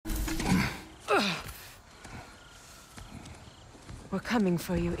We're coming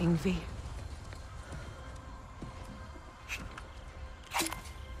for you, Ingvi.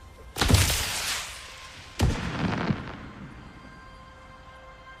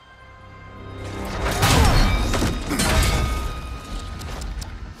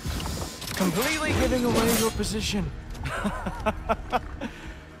 Completely giving away your position.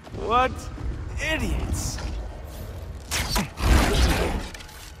 What idiots.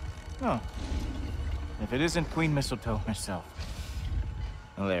 Oh. If it isn't Queen Mistletoe herself.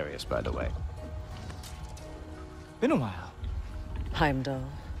 Hilarious, by the way. Been a while. Heimdall.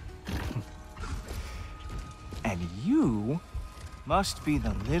 And you must be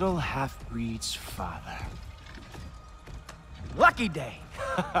the little half-breed's father. Lucky day!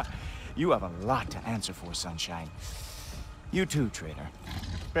 You have a lot to answer for, Sunshine. You too, traitor.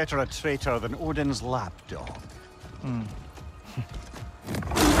 Better a traitor than Odin's lapdog. The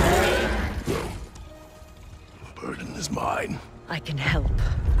burden is mine. I can help.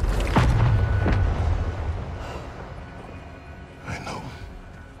 I know.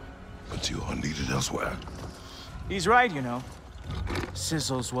 But you are needed elsewhere. He's right, you know.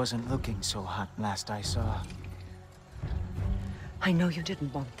 Sizzles wasn't looking so hot last I saw. I know you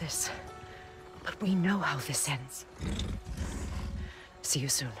didn't want this, but we know how this ends. See you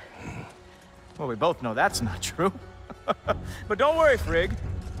soon. Well, we both know that's not true. But don't worry, Frigg.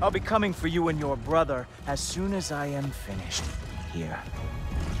 I'll be coming for you and your brother as soon as I am finished here.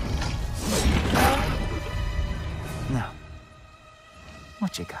 Now,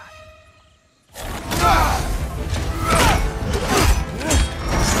 what you got?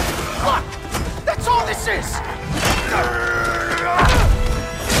 Look! That's all this is!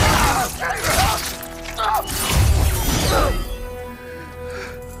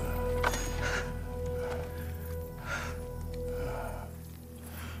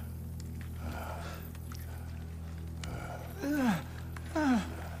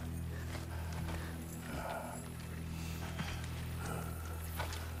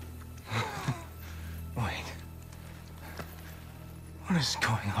 Wait. What is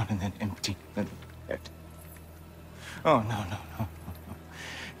going on in that empty little head? Oh, no.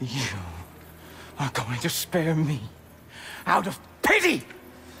 You are going to spare me out of pity!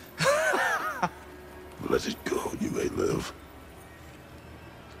 Let it go, you may live.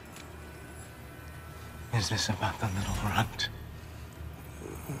 Is this about the little runt?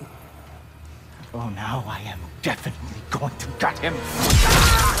 Oh, now I am definitely going to gut him.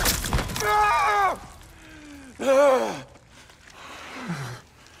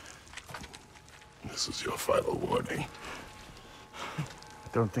 This is your final warning. I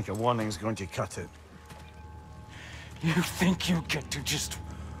don't think a warning's going to cut it. You think you get to just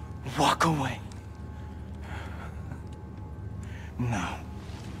walk away? No.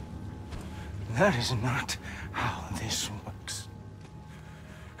 That is not how this works.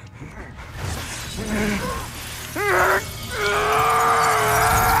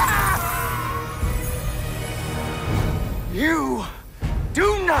 You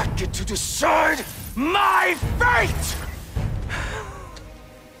do not get to decide my fate!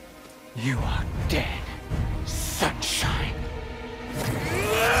 You are dead, Sunshine.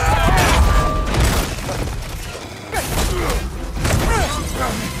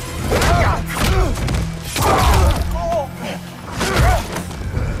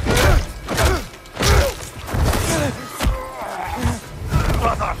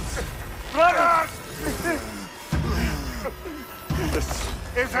 Brother! This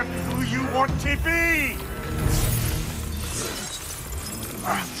isn't who you want to be!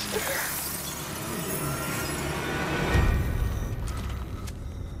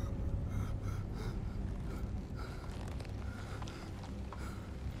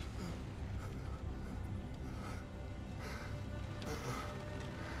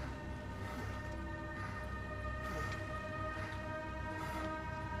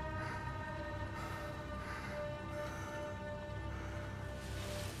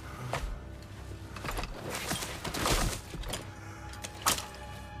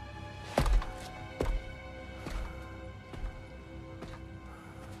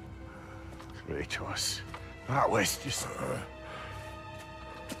 Krateos. That was just...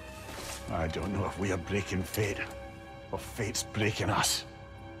 I don't know if we are breaking fate, or fate's breaking us.